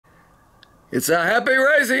It's a happy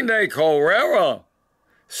racing day, Carrera.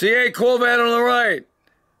 C8 Corvette on the right.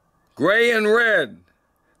 Gray and red.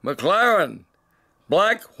 McLaren.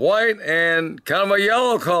 Black, white, and kind of a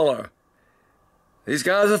yellow color. These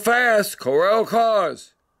guys are fast. Carrera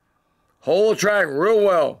cars. Hold the track real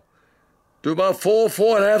well. Do about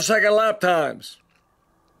 4.5 second lap times.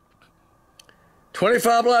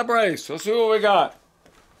 25 lap race. Let's see what we got.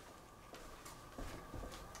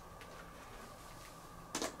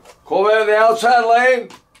 Corvette in the outside lane.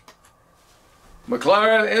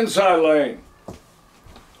 McLaren inside lane.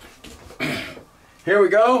 Here we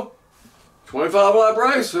go. 25 lap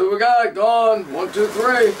race. Who we got? Gone. 1, 2,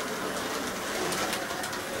 3.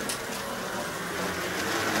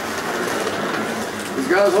 These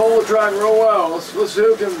guys hold the track real well. Let's see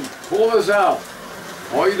who can pull this out.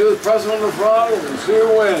 All you do is press on the throttle and see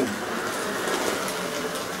who wins.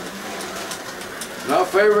 Not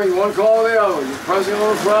favoring one car or the other. Just pressing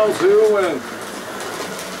on the throttle, see who wins.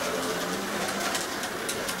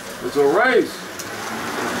 It's a race.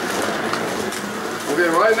 Okay,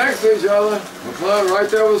 right next to each other. McLaren right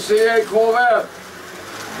there with the C8 Corvette.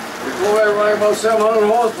 The Corvette running about 700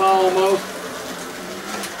 horsepower almost.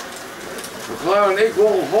 McLaren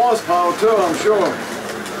equal horsepower too, I'm sure.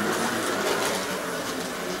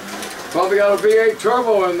 Probably got a V8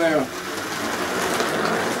 turbo in there.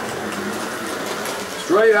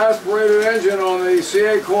 Straight aspirated engine on the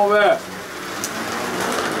C8 Corvette.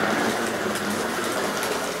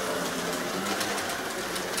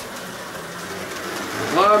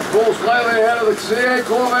 McLaren pulls slightly ahead of the C8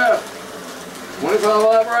 Corvette. 25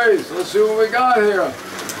 lap race. Let's see what we got here.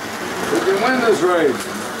 Who can win this race?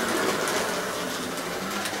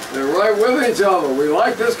 They're right with each other. We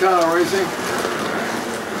like this kind of racing.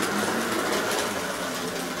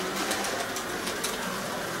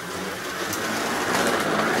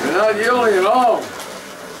 They're not yielding at all.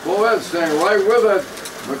 Corvette staying right with it.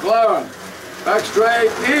 McLaren. Back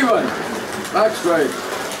straight, even. Back straight.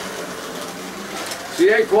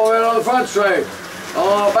 C8 Corvette on the front straight.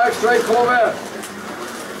 Back straight Corvette.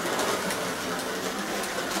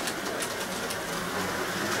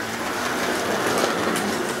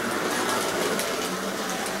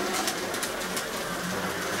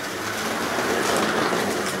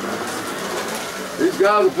 These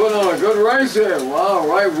guys are putting on a good race here. Wow,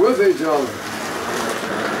 right with each other.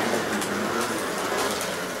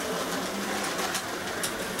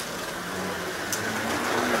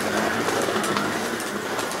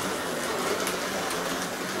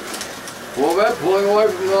 Corvette pulling away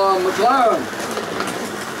from McLaren.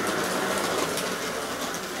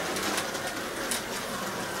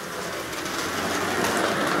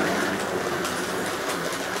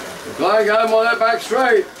 McLaren got him on that back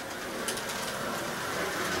straight.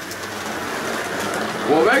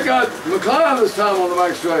 Corvette got McLaren this time on the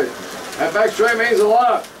back straight. That back straight means a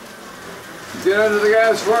lot. You get into the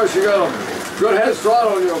gas first, you got a good head start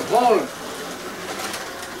on your opponent.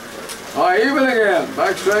 All right, even again.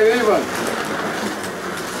 Back straight, even.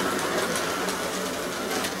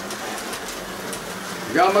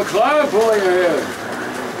 You got McLaren pulling ahead.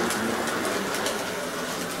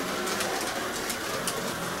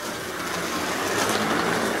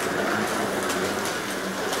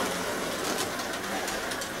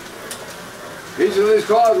 Each of these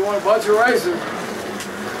cars won a bunch of races.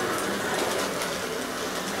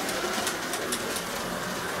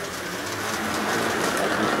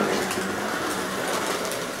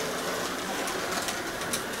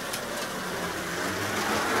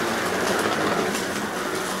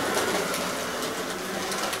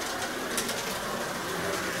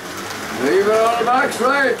 Even on the back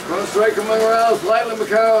straight. Front straight coming around slightly.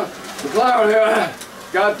 McLaren here.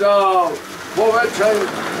 Got Corvette trying to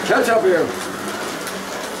catch up here.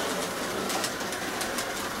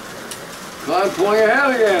 McLaren pulling ahead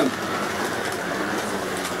again.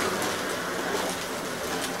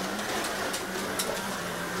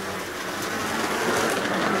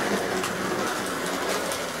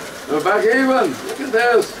 They're back even. Look at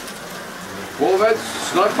this. Corvette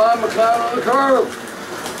snuck by McLaren on the curve.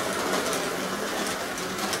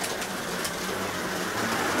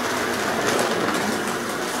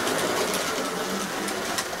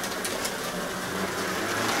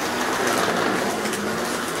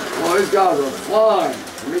 These guys are flying.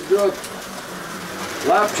 Let me do a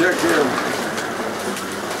lap check here.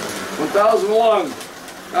 1001,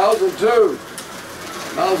 1002,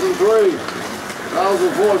 1003,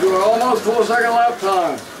 1004, doing almost 4 second lap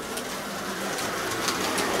times.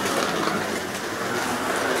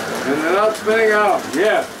 And they're not spinning out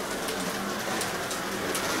yet.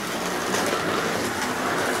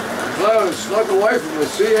 McLaren snuck away from the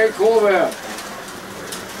C8 Corvette.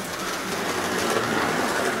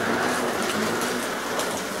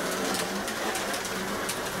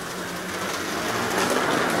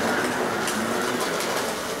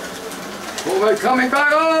 coming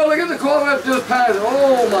back. Oh, look at the Corvette just passed.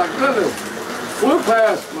 Oh my goodness. Flew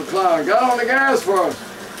past McLaren. Got on the gas first.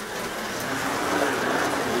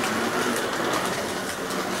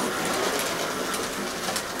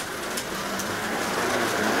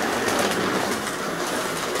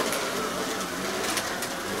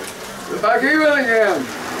 They're back even again.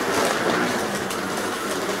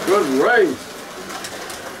 Good race.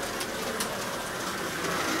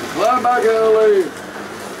 McLaren back in the lead.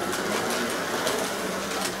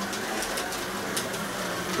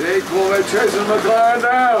 See, Corvette chasing McLaren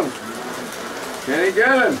down. Can he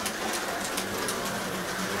get him?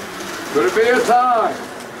 Could it be a tie?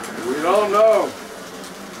 We don't know.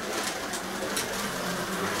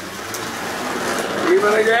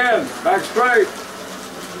 Even again, back straight.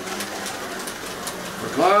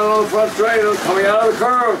 McLaren on the front straight, coming out of the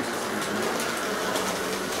curve.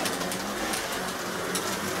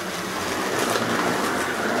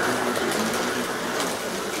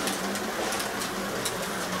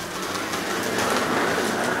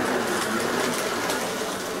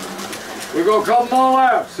 We go a couple more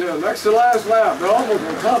laps here, next to the last lap. They're almost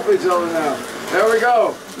on top of each other now. There we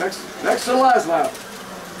go, next to the last lap.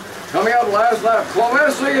 Coming up, last lap.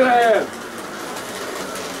 Corvette leading ahead.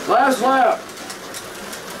 Last lap.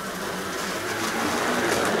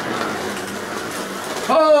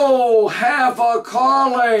 Oh, half a car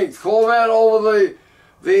length. Corvette over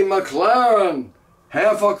the McLaren.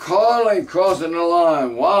 Half a car length crossing the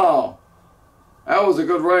line. Wow. That was a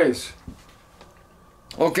good race.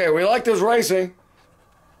 Okay, we like this racing.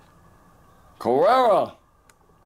 Carrera.